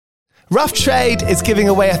Rough Trade is giving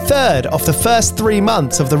away a third of the first 3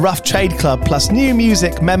 months of the Rough Trade Club plus new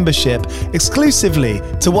music membership exclusively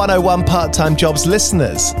to 101 Part-Time Jobs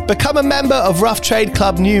listeners. Become a member of Rough Trade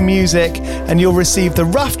Club New Music and you'll receive the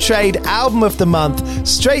Rough Trade Album of the Month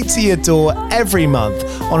straight to your door every month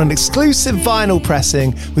on an exclusive vinyl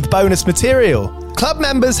pressing with bonus material. Club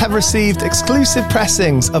members have received exclusive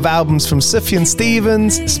pressings of albums from Sufjan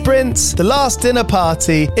Stevens, Sprints, The Last Dinner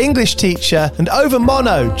Party, English Teacher, and Over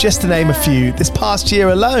Mono, just to name a few, this past year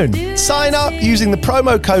alone. Sign up using the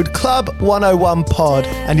promo code CLUB101POD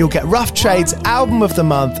and you'll get Rough Trade's Album of the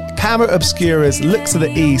Month, Camera Obscura's Look to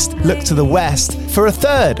the East, Look to the West for a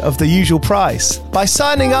third of the usual price. By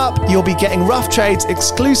signing up, you'll be getting Rough Trade's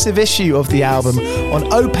exclusive issue of the album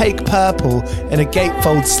on opaque purple in a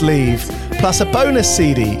gatefold sleeve, plus a bonus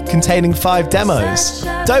CD containing 5 demos.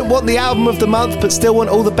 Don't want the album of the month but still want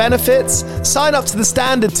all the benefits? Sign up to the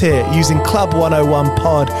standard tier using Club 101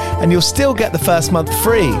 Pod and you'll still get the first month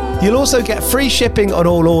free. You'll also get free shipping on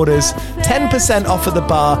all orders, 10% off at the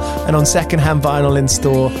bar and on secondhand vinyl in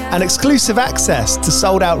store, and exclusive access to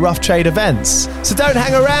sold out Rough Trade events. So don't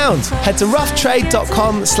hang around. Head to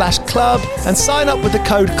roughtrade.com/club and sign up with the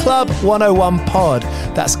code CLUB101POD.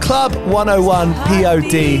 That's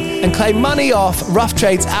CLUB101POD and claim money off Rough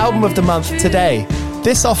Trade's Album of the Month today.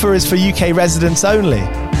 This offer is for UK residents only.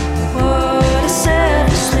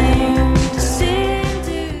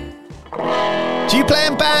 Do you play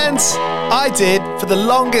in bands? I did for the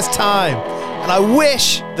longest time. And I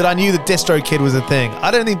wish that I knew that DistroKid was a thing.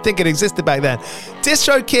 I don't even think it existed back then.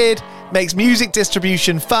 DistroKid makes music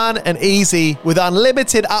distribution fun and easy with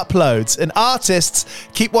unlimited uploads, and artists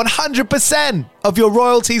keep 100% of your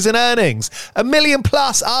royalties and earnings. 1 million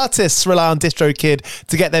plus artists rely on DistroKid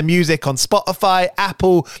to get their music on Spotify,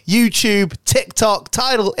 Apple, YouTube, TikTok,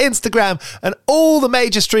 Tidal, Instagram, and all the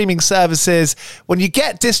major streaming services. When you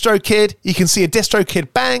get DistroKid, you can see a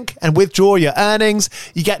DistroKid bank and withdraw your earnings.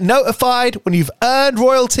 You get notified when you've earned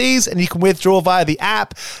royalties and you can withdraw via the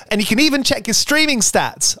app. And you can even check your streaming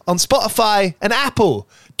stats on Spotify and Apple.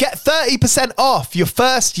 Get 30% off your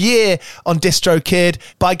first year on DistroKid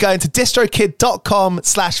by going to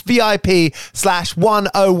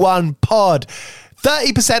distrokid.com/VIP/101pod.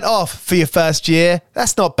 30% off for your first year.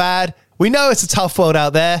 That's not bad. We know it's a tough world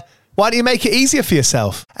out there. Why don't you make it easier for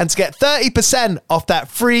yourself? And to get 30% off that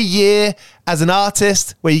free year as an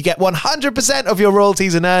artist, where you get 100% of your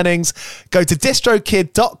royalties and earnings, go to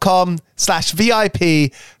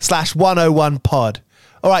distrokid.com/VIP/101pod.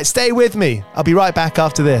 All right, stay with me. I'll be right back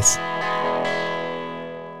after this.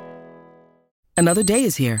 Another day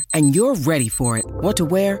is here, and you're ready for it. What to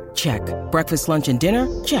wear? Check. Breakfast, lunch, and dinner?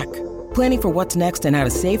 Check. Planning for what's next and how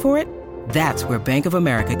to save for it? That's where Bank of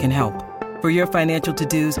America can help. For your financial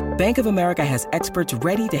to-dos, Bank of America has experts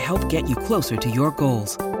ready to help get you closer to your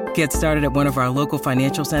goals. Get started at one of our local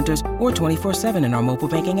financial centers or 24/7 in our mobile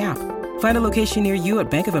banking app. Find a location near you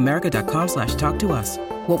at bankofamerica.com/talktous.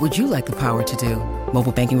 What would you like the power to do?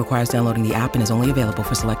 Mobile banking requires downloading the app and is only available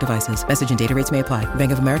for select devices. Message and data rates may apply.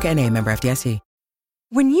 Bank of America N.A., member FDIC.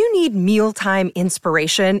 When you need mealtime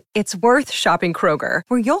inspiration, it's worth shopping Kroger,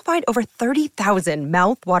 where you'll find over 30,000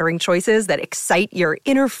 mouth-watering choices that excite your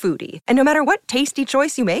inner foodie. And no matter what tasty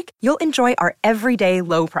choice you make, you'll enjoy our everyday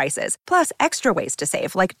low prices, plus extra ways to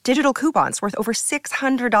save, like digital coupons worth over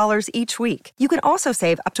 $600 each week. You can also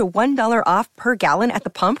save up to $1 off per gallon at the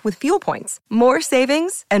pump with fuel points. More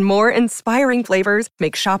savings and more inspiring flavors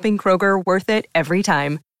make shopping Kroger worth it every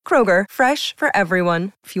time. Kroger, fresh for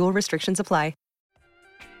everyone. Fuel restrictions apply.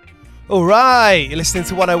 All right, you're listening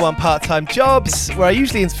to 101 Part-Time Jobs, where I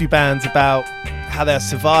usually interview bands about how they've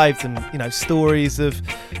survived and, stories of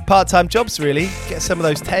part-time jobs, really. Get some of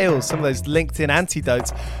those tales, some of those LinkedIn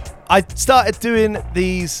antidotes. I started doing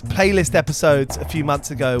these playlist episodes a few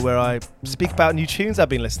months ago where I speak about new tunes I've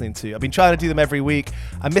been listening to. I've been trying to do them every week.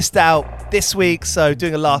 I missed out this week, so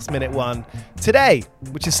doing a last-minute one today,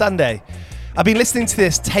 which is Sunday. I've been listening to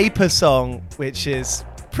this Taper song, which is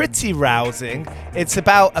pretty rousing. It's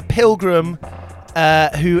about a pilgrim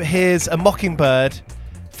who hears a mockingbird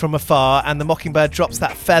from afar, and the mockingbird drops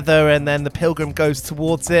that feather, and then the pilgrim goes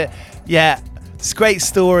towards it. Yeah, it's a great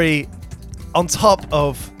story on top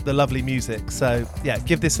of the lovely music. So yeah,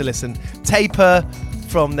 give this a listen. Taper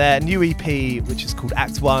from their new EP, which is called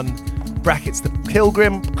Act 1, brackets The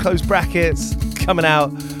Pilgrim, close brackets, coming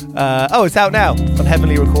out. It's out now on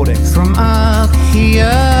Heavenly Recordings. From up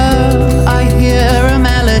here, I hear a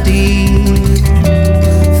melody.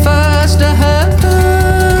 First a host,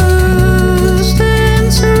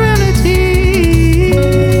 then serenity.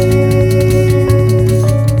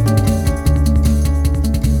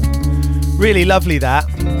 Really lovely, that.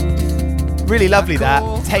 Really lovely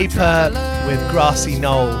that. Taper with grassy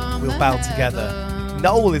knoll will bound together.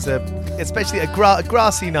 Knoll is especially a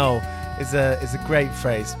grassy knoll is a great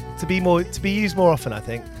phrase to be used more often, I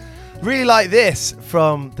think. Really like this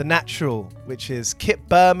from The Natural, which is Kip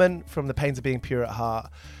Berman from The Pains of Being Pure at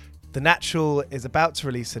Heart. The Natural is about to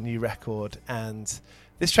release a new record, and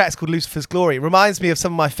this track's called Lucifer's Glory. It reminds me of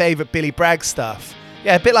some of my favourite Billy Bragg stuff.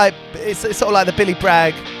 Yeah, a bit like it's sort of like the Billy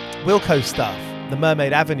Bragg, Wilco stuff, the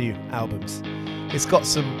Mermaid Avenue albums. It's got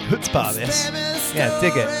some chutzpah, this. Yeah,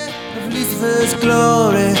 dig it. Lucifer's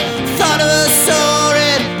glory, thought of a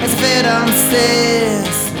sword as fed on stairs.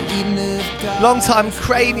 Long-time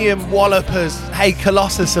Cranium wallopers, Hey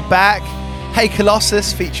Colossus are back. Hey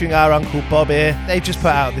Colossus, featuring our Uncle Bob here. They've just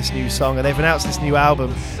put out this new song and they've announced this new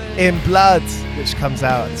album, In Blood, which comes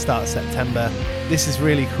out at the start of September. This is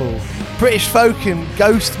really cool. British folk and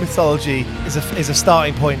ghost mythology is a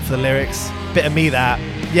starting point for the lyrics. Bit of me that.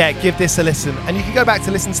 Yeah, give this a listen. And you can go back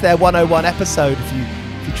to listen to their 101 episode if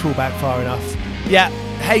you trawl back far enough. Yeah,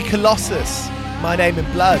 Hey Colossus, My Name in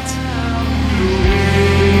Blood.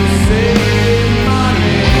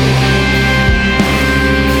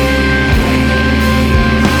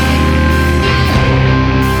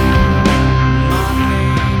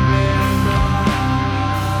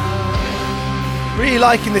 Really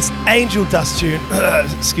liking this Angel Dust tune.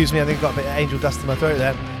 Excuse me, I think I got a bit of Angel Dust in my throat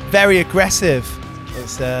there. Very aggressive.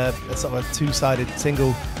 It's a sort of a two-sided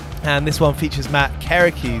single, and this one features Matt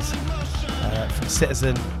Kerekes from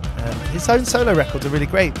Citizen, and his own solo records are really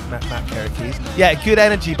great. Matt Kerekes. Yeah, good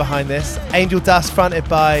energy behind this. Angel Dust fronted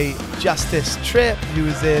by Justice Tripp, who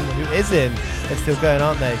is in. They're still going,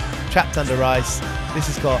 aren't they? Trapped Under Ice. This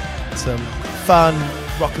has got some fun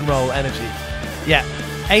rock and roll energy. Yeah,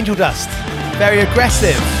 Angel Dust. Very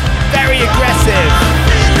aggressive. Very aggressive.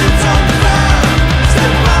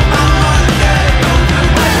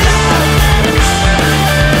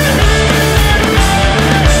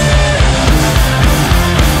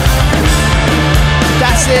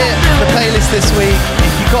 That's it for the playlist this week.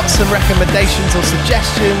 If you've got some recommendations or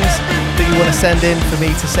suggestions that you want to send in for me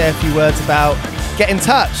to say a few words about, get in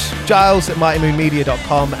touch.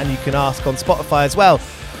 Giles@mightymoonmedia.com, and you can ask on Spotify as well.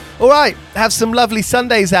 All right, have some lovely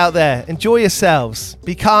Sundays out there. Enjoy yourselves.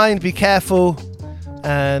 Be kind, be careful,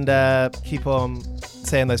 and keep on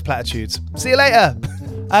saying those platitudes. See you later.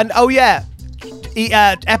 And oh yeah,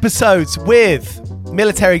 episodes with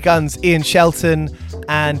Military Guns, Ian Shelton,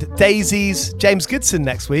 and Daisy's James Goodson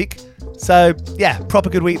next week. So yeah,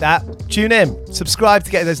 proper good week that. Tune in, subscribe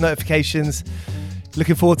to get those notifications.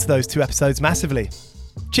 Looking forward to those 2 episodes massively.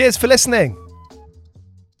 Cheers for listening.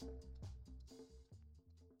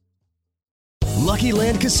 Lucky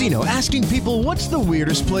Land Casino, asking people, what's the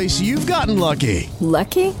weirdest place you've gotten lucky?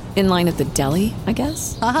 Lucky? In line at the deli, I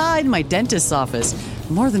guess? Aha, in my dentist's office.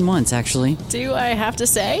 More than once, actually. Do I have to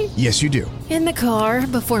say? Yes, you do. In the car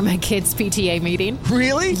before my kids' PTA meeting.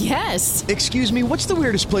 Really? Yes. Excuse me, what's the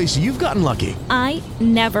weirdest place you've gotten lucky? I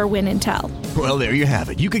never win and tell. Well, there you have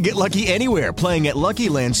it. You can get lucky anywhere, playing at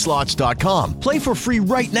LuckyLandSlots.com. Play for free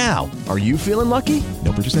right now. Are you feeling lucky?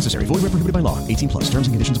 No purchase necessary. Void where prohibited by law. 18+. Terms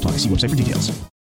and conditions apply. See website for details.